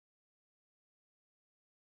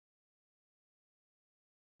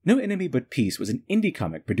No Enemy But Peace was an indie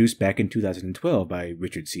comic produced back in 2012 by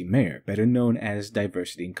Richard C. Mayer, better known as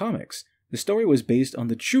Diversity&Comics. The story was based on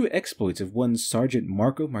the true exploits of one Sergeant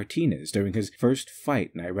Marco Martinez during his first fight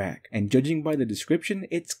in Iraq, and judging by the description,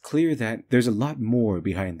 it's clear that there's a lot more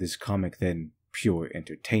behind this comic than pure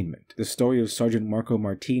entertainment. The story of Sergeant Marco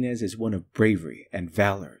Martinez is one of bravery and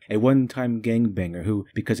valor, a one-time gangbanger who,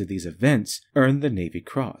 because of these events, earned the Navy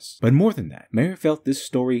Cross. But more than that, Mayer felt this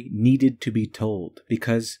story needed to be told,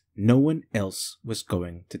 because no one else was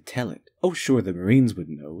going to tell it. Oh sure, the Marines would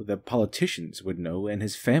know, the politicians would know, and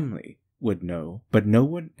his family would know, but no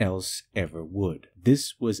one else ever would.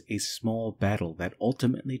 This was a small battle that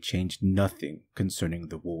ultimately changed nothing concerning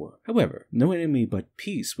the war. However, No Enemy But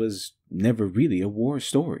Peace was never really a war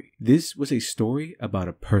story. This was a story about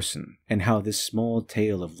a person, and how this small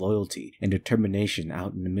tale of loyalty and determination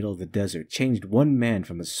out in the middle of the desert changed one man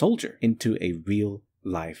from a soldier into a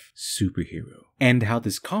real-life superhero. And how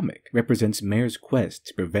this comic represents Mayer's quest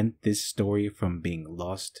to prevent this story from being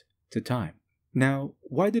lost to time. Now,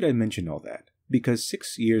 why did I mention all that? Because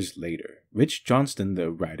 6 years later, Rich Johnston, the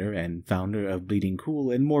writer and founder of Bleeding Cool,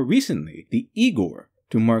 and more recently, the Igor,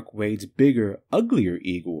 to Mark Waid's bigger, uglier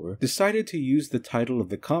Igor, decided to use the title of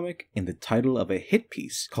the comic in the title of a hit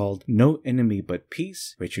piece called No Enemy But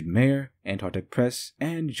Peace, Richard Mayer, Antarctic Press,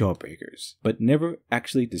 and Jawbreakers, but never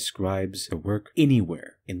actually describes the work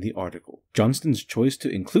anywhere in the article. Johnston's choice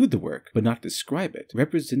to include the work, but not describe it,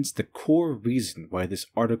 represents the core reason why this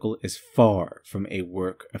article is far from a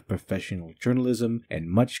work of professional journalism and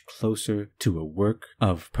much closer to a work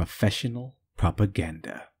of professional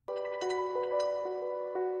propaganda.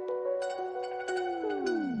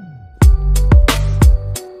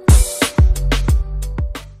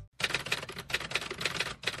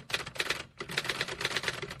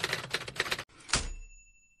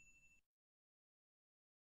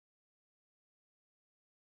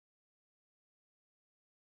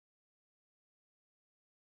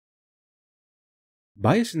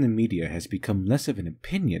 Bias in the media has become less of an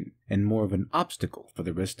opinion and more of an obstacle for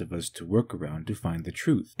the rest of us to work around to find the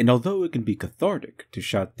truth. And although it can be cathartic to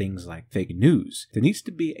shout things like fake news, there needs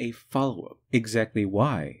to be a follow-up. Exactly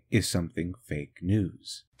why is something fake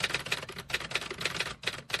news?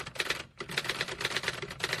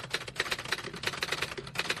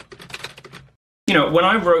 You know, when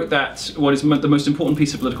I wrote that, what is the most important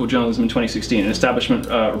piece of political journalism in 2016, an establishment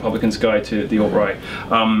Republican's guide to the alt-right,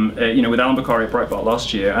 you know, with Alan Bakari at Breitbart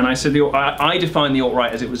last year, and I said I defined the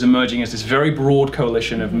alt-right as it was emerging as this very broad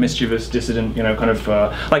coalition of mischievous, dissident, you know, kind of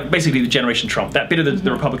like basically the Generation Trump, that bit of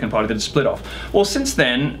the Republican Party that had split off. Well, since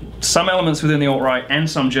then, some elements within the alt-right and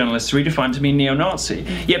some journalists redefined to mean neo-Nazi.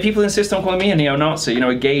 Yet people insist on calling me a neo-Nazi, you know,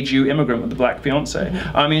 a gay Jew immigrant with a black fiance.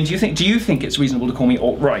 I mean, do you think it's reasonable to call me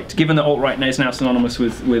alt-right, given that alt-right is now synonymous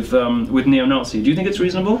with neo-Nazi? Do you think it's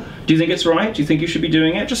reasonable? Do you think it's right? Do you think you should be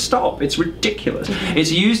doing it? Just stop. It's ridiculous.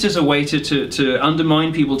 It's used as a way to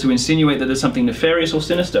undermine people, to insinuate that there's something nefarious or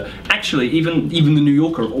sinister. Actually, even the New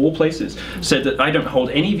Yorker of all places said that I don't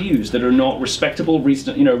hold any views that are not respectable,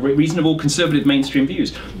 reasonable, conservative mainstream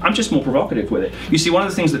views. I'm just more provocative with it. You see, one of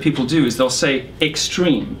the things that people do is they'll say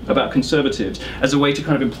extreme about conservatives as a way to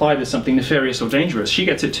kind of imply there's something nefarious or dangerous. She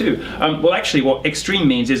gets it too. Well, actually, what extreme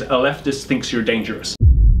means is a leftist thinks you're dangerous.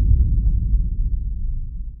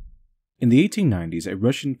 In the 1890s, a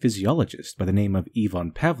Russian physiologist by the name of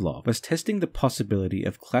Ivan Pavlov was testing the possibility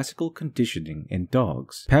of classical conditioning in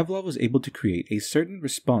dogs. Pavlov was able to create a certain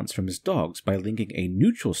response from his dogs by linking a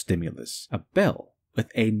neutral stimulus, a bell,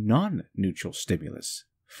 with a non-neutral stimulus,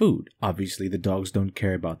 food. Obviously, the dogs don't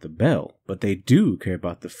care about the bell, but they do care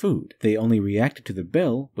about the food. They only reacted to the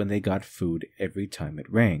bell when they got food every time it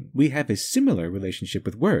rang. We have a similar relationship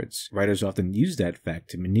with words. Writers often use that fact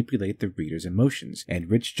to manipulate the reader's emotions, and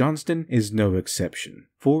Rich Johnston is no exception.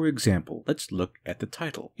 For example, let's look at the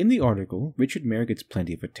title. In the article, Richard Mayer gets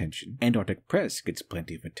plenty of attention, Antarctic Press gets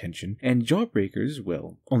plenty of attention, and Jawbreakers,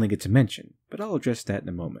 well, only gets a mention, but I'll address that in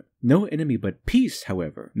a moment. No Enemy But Peace,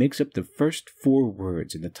 however, makes up the first 4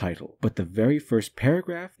 words in the title, but the very first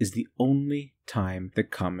paragraph is the only time the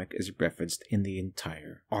comic is referenced in the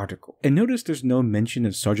entire article. And notice there's no mention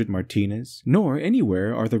of Sergeant Martinez, nor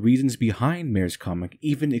anywhere are the reasons behind Mayer's comic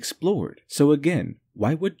even explored. So again,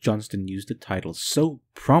 why would Johnston use the title so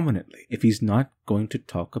prominently if he's not going to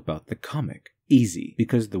talk about the comic? Easy,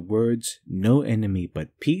 because the words "No Enemy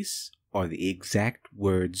But Peace" are the exact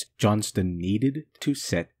words Johnston needed to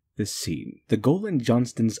set the scene. The goal in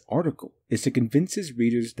Johnston's article is to convince his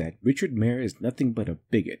readers that Richard Mayer is nothing but a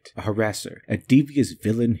bigot, a harasser, a devious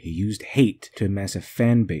villain who used hate to amass a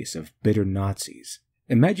fan base of bitter Nazis.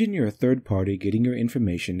 Imagine you're a third party getting your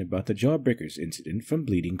information about the Jawbreakers incident from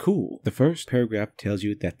Bleeding Cool. The first paragraph tells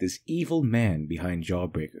you that this evil man behind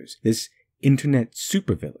Jawbreakers, this internet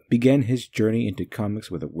supervillain, began his journey into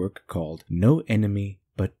comics with a work called No Enemy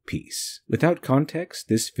But Peace. Without context,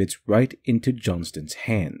 this fits right into Johnston's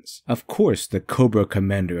hands. Of course, the Cobra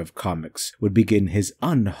Commander of comics would begin his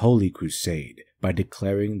unholy crusade by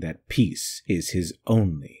declaring that peace is his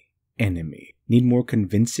only enemy. Need more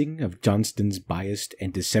convincing of Johnston's biased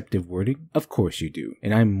and deceptive wording? Of course you do,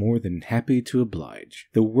 and I'm more than happy to oblige.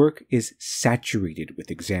 The work is saturated with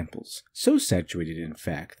examples. So saturated, in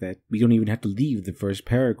fact, that we don't even have to leave the first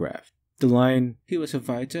paragraph. The line, "He was a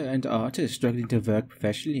writer and artist struggling to work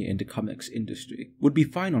professionally in the comics industry," would be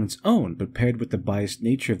fine on its own, but paired with the biased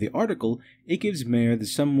nature of the article, it gives Mayer the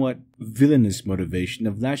somewhat villainous motivation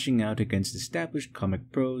of lashing out against established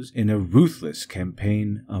comic pros in a ruthless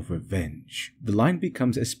campaign of revenge. The line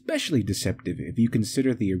becomes especially deceptive if you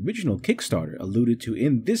consider the original Kickstarter alluded to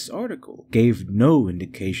in this article gave no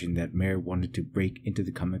indication that Mayer wanted to break into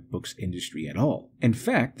the comic books industry at all. In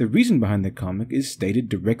fact, the reason behind the comic is stated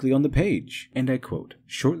directly on the page. And I quote,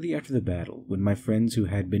 "Shortly after the battle, when my friends who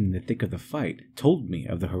had been in the thick of the fight told me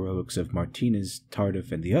of the heroics of Martinez,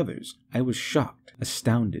 Tardif, and the others, I was shocked,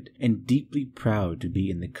 astounded, and deeply proud to be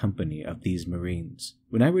in the company of these Marines.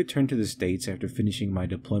 When I returned to the States after finishing my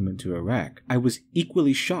deployment to Iraq, I was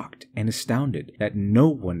equally shocked and astounded that no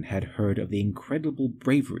one had heard of the incredible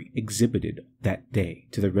bravery exhibited that day.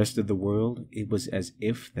 To the rest of the world, it was as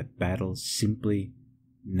if the battle simply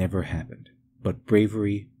never happened. But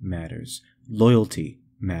bravery matters. Loyalty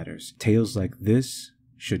matters. Tales like this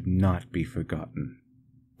should not be forgotten."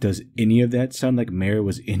 Does any of that sound like Mayer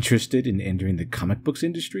was interested in entering the comic books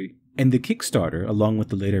industry? And the Kickstarter, along with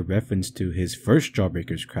the later reference to his first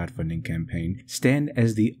Jawbreakers crowdfunding campaign, stand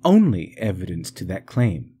as the only evidence to that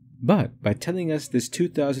claim. But by telling us this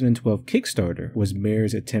 2012 Kickstarter was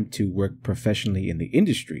Mayer's attempt to work professionally in the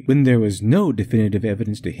industry, when there was no definitive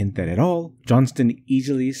evidence to hint that at all, Johnston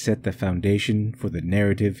easily set the foundation for the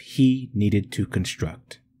narrative he needed to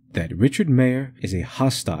construct. That Richard Mayer is a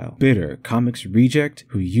hostile, bitter comics reject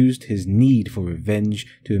who used his need for revenge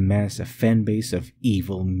to amass a fanbase of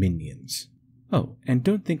evil minions. Oh, and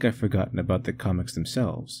don't think I've forgotten about the comics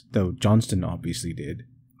themselves, though Johnston obviously did.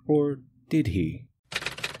 Or did he?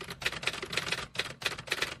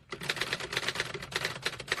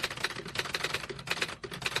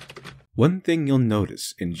 One thing you'll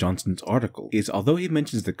notice in Johnston's article is although he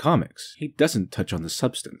mentions the comics, he doesn't touch on the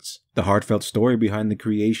substance. The heartfelt story behind the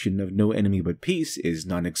creation of No Enemy But Peace is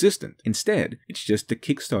non-existent. Instead, it's just the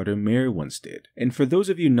Kickstarter Mayer once did. And for those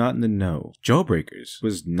of you not in the know, Jawbreakers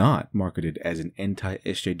was not marketed as an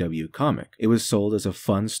anti-SJW comic. It was sold as a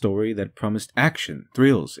fun story that promised action,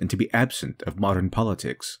 thrills, and to be absent of modern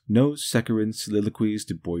politics. No saccharine soliloquies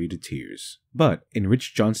to bore you to tears. But in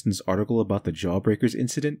Rich Johnston's article about the Jawbreakers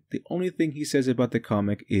incident, the only thing he says about the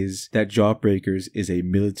comic is that Jawbreakers is a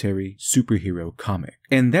military superhero comic.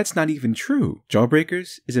 And that's not even true.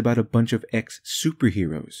 Jawbreakers is about a bunch of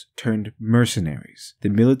ex-superheroes turned mercenaries. The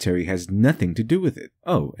military has nothing to do with it.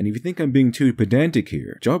 Oh, and if you think I'm being too pedantic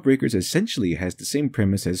here, Jawbreakers essentially has the same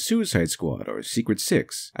premise as Suicide Squad or Secret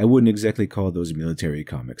Six. I wouldn't exactly call those military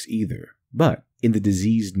comics either. But in the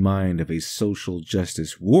diseased mind of a social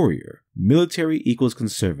justice warrior, military equals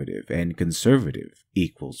conservative, and conservative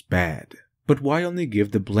equals bad. But why only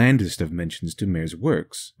give the blandest of mentions to Mayer's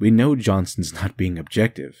works? We know Johnston's not being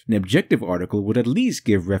objective. An objective article would at least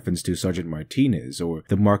give reference to Sergeant Martinez or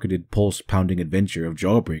the marketed pulse-pounding adventure of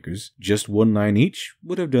Jawbreakers. Just one line each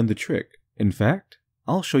would have done the trick. In fact,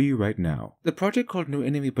 I'll show you right now. The project called No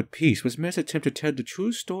Enemy But Peace was Mayer's attempt to tell the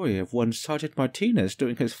true story of one Sergeant Martinez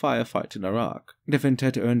during his firefight in Iraq. The event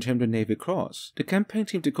had earned him the Navy Cross. The campaign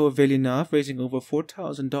seemed to go well enough, raising over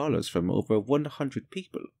 $4,000 from over 100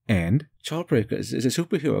 people. And Jawbreakers is a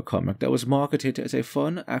superhero comic that was marketed as a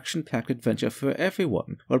fun, action-packed adventure for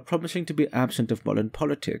everyone, while promising to be absent of modern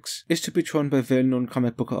politics. It's to be drawn by well-known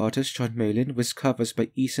comic book artist John Malin, with covers by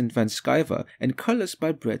Ethan Van Sciver and colors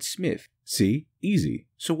by Brett Smith. See? Easy.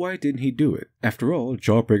 So why didn't he do it? After all,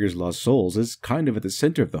 Jawbreakers Lost Souls is kind of at the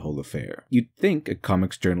center of the whole affair. You'd think a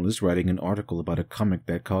comics journalist writing an article about a comic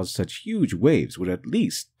that caused such huge waves would at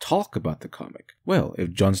least talk about the comic. Well,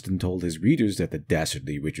 if Johnston told his readers that the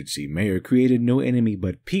dastardly Richard C. Mayer created No Enemy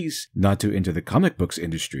But Peace not to enter the comic books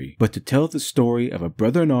industry, but to tell the story of a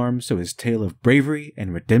brother in arms so his tale of bravery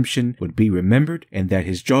and redemption would be remembered, and that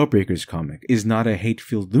his Jawbreakers comic is not a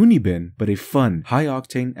hate-filled loony bin, but a fun,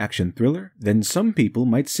 high-octane action thriller, then some people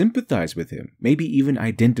might sympathize with him, maybe even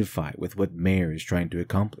identify with what Mayer is trying to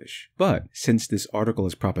accomplish. But since this article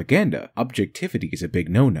is propaganda, objectivity is a big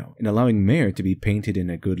no-no, and allowing Mayer to be painted in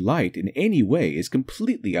a good light in any way is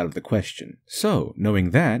completely out of the question. So,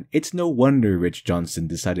 knowing that, it's no wonder Rich Johnston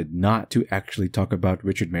decided not to actually talk about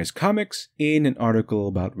Richard Mayer's comics in an article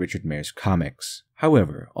about Richard Mayer's comics.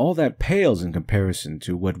 However, all that pales in comparison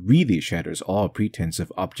to what really shatters all pretense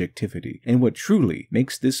of objectivity and what truly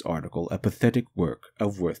makes this article a pathetic work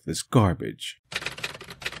of worthless garbage.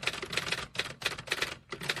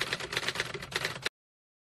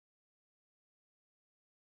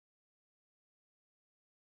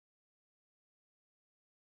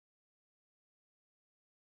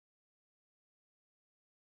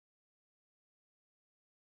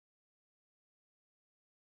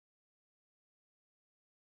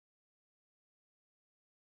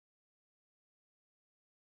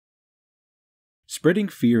 Spreading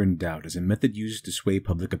fear and doubt is a method used to sway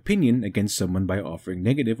public opinion against someone by offering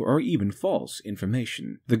negative or even false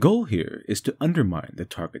information. The goal here is to undermine the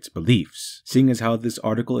target's beliefs. Seeing as how this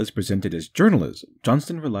article is presented as journalism,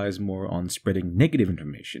 Johnston relies more on spreading negative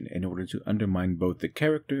information in order to undermine both the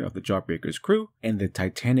character of the Jawbreakers crew and the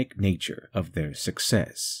titanic nature of their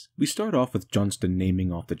success. We start off with Johnston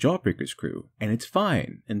naming off the Jawbreakers crew, and it's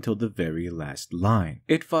fine until the very last line.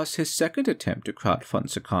 It was his second attempt to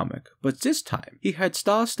crowdfund a comic, but this time he had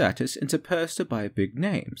star status and supposed to buy big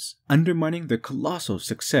names, undermining their colossal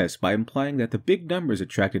success by implying that the big numbers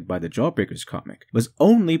attracted by the Jawbreakers comic was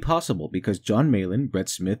only possible because John Malin, Brett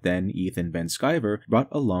Smith, and Ethan Van Sciver brought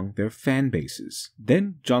along their fan bases.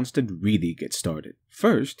 Then Johnston really gets started.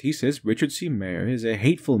 First, he says Richard C. Mayer is a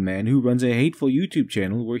hateful man who runs a hateful YouTube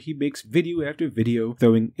channel where he makes video after video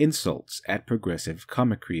throwing insults at progressive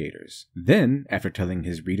comic creators. Then, after telling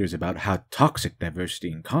his readers about how toxic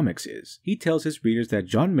Diversity&Comics is, he tells his readers that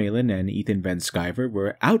John Malin and Ethan Van Sciver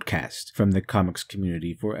were outcast from the comics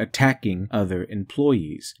community for attacking other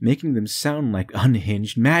employees, making them sound like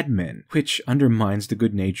unhinged madmen, which undermines the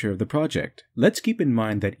good nature of the project. Let's keep in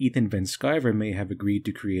mind that Ethan Van Sciver may have agreed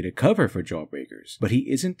to create a cover for Jawbreakers, but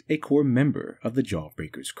he isn't a core member of the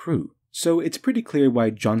Jawbreakers crew. So it's pretty clear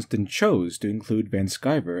why Johnston chose to include Van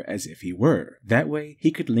Sciver as if he were. That way,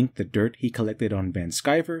 he could link the dirt he collected on Van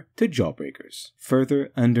Sciver to Jawbreakers,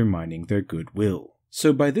 further undermining their goodwill.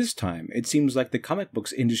 So by this time, it seems like the comic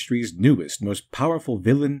books industry's newest, most powerful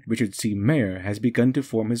villain, Richard C. Mayer, has begun to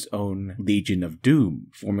form his own Legion of Doom,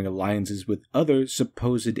 forming alliances with other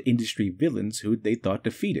supposed industry villains who they thought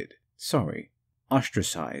defeated.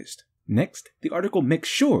 Ostracized. Next, the article makes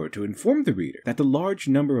sure to inform the reader that the large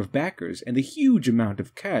number of backers and the huge amount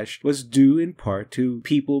of cash was due in part to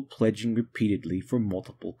people pledging repeatedly for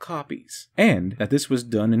multiple copies, and that this was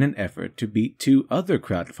done in an effort to beat two other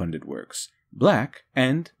crowdfunded works, Black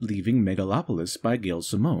and Leaving Megalopolis by Gail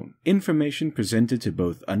Simone. Information presented to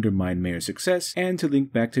both undermine Mayer's success and to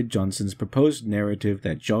link back to Johnston's proposed narrative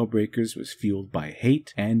that Jawbreakers was fueled by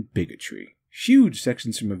hate and bigotry. Huge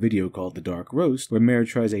sections from a video called The Dark Roast, where Mayer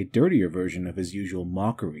tries a dirtier version of his usual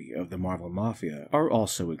mockery of the Marvel Mafia, are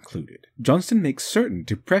also included. Johnston makes certain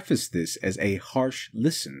to preface this as a harsh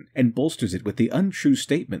listen, and bolsters it with the untrue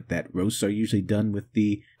statement that roasts are usually done with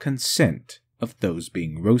the consent of those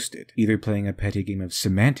being roasted, either playing a petty game of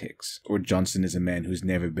semantics, or Johnston is a man who's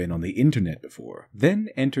never been on the internet before. Then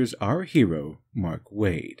enters our hero, Mark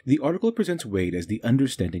Waid. The article presents Waid as the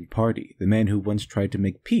understanding party, the man who once tried to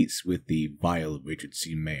make peace with the vile Richard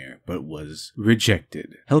C. Mayer, but was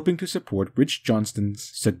rejected, helping to support Rich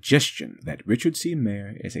Johnston's suggestion that Richard C.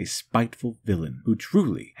 Mayer is a spiteful villain who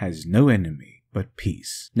truly has no enemy but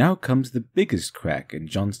peace. Now comes the biggest crack in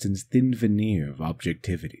Johnston's thin veneer of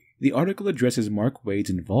objectivity. The article addresses Mark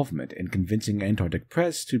Waid's involvement in convincing Antarctic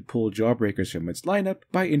Press to pull Jawbreakers from its lineup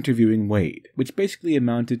by interviewing Waid, which basically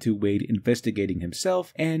amounted to Waid investigating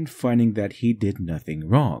himself and finding that he did nothing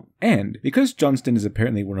wrong. And because Johnston is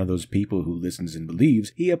apparently one of those people who listens and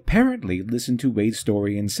believes, he apparently listened to Waid's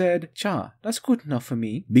story and said, "Cha, that's good enough for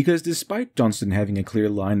me." Because despite Johnston having a clear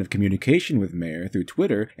line of communication with Mayer through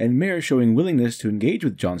Twitter, and Mayer showing willingness to engage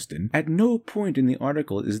with Johnston, at no point in the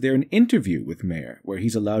article is there an interview with Mayer where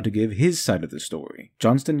he's allowed to give his side of the story.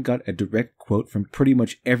 Johnston got a direct quote from pretty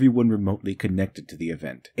much everyone remotely connected to the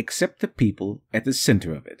event, except the people at the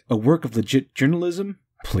center of it. A work of legit journalism?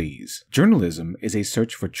 Please. Journalism is a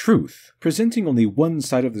search for truth. Presenting only one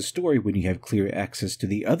side of the story when you have clear access to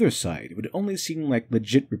the other side would only seem like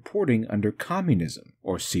legit reporting under communism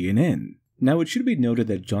or CNN. Now, it should be noted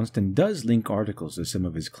that Johnston does link articles to some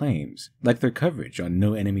of his claims, like their coverage on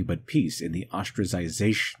No Enemy But Peace and the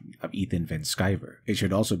ostracization of Ethan Van Sciver. It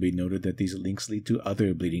should also be noted that these links lead to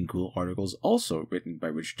other Bleeding Cool articles also written by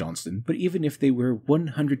Rich Johnston, but even if they were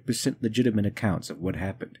 100% legitimate accounts of what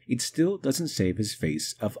happened, it still doesn't save his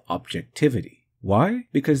face of objectivity. Why?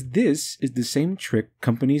 Because this is the same trick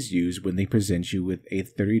companies use when they present you with a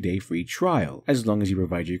 30-day free trial, as long as you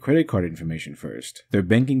provide your credit card information first. They're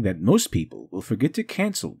banking that most people will forget to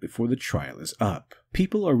cancel before the trial is up.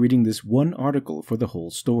 People are reading this one article for the whole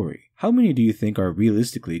story. How many do you think are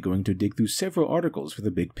realistically going to dig through several articles for the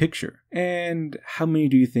big picture? And how many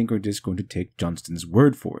do you think are just going to take Johnston's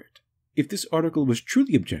word for it? If this article was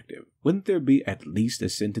truly objective, wouldn't there be at least a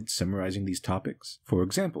sentence summarizing these topics? For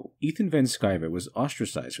example, Ethan Van Sciver was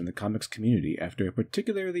ostracized from the comics community after a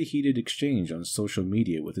particularly heated exchange on social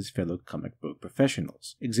media with his fellow comic book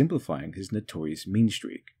professionals, exemplifying his notorious mean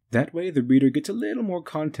streak. That way, the reader gets a little more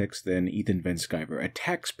context than Ethan Van Sciver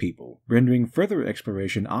attacks people, rendering further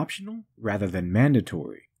exploration optional rather than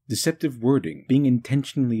mandatory. Deceptive wording, being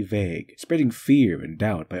intentionally vague, spreading fear and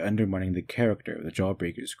doubt by undermining the character of the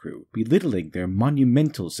Jawbreakers crew, belittling their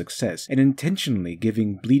monumental success, and intentionally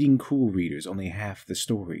giving Bleeding Cool readers only half the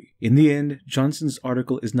story. In the end, Johnston's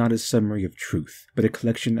article is not a summary of truth, but a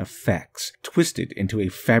collection of facts, twisted into a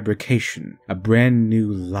fabrication, a brand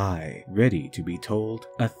new lie, ready to be told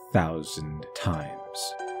 1,000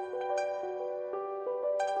 times.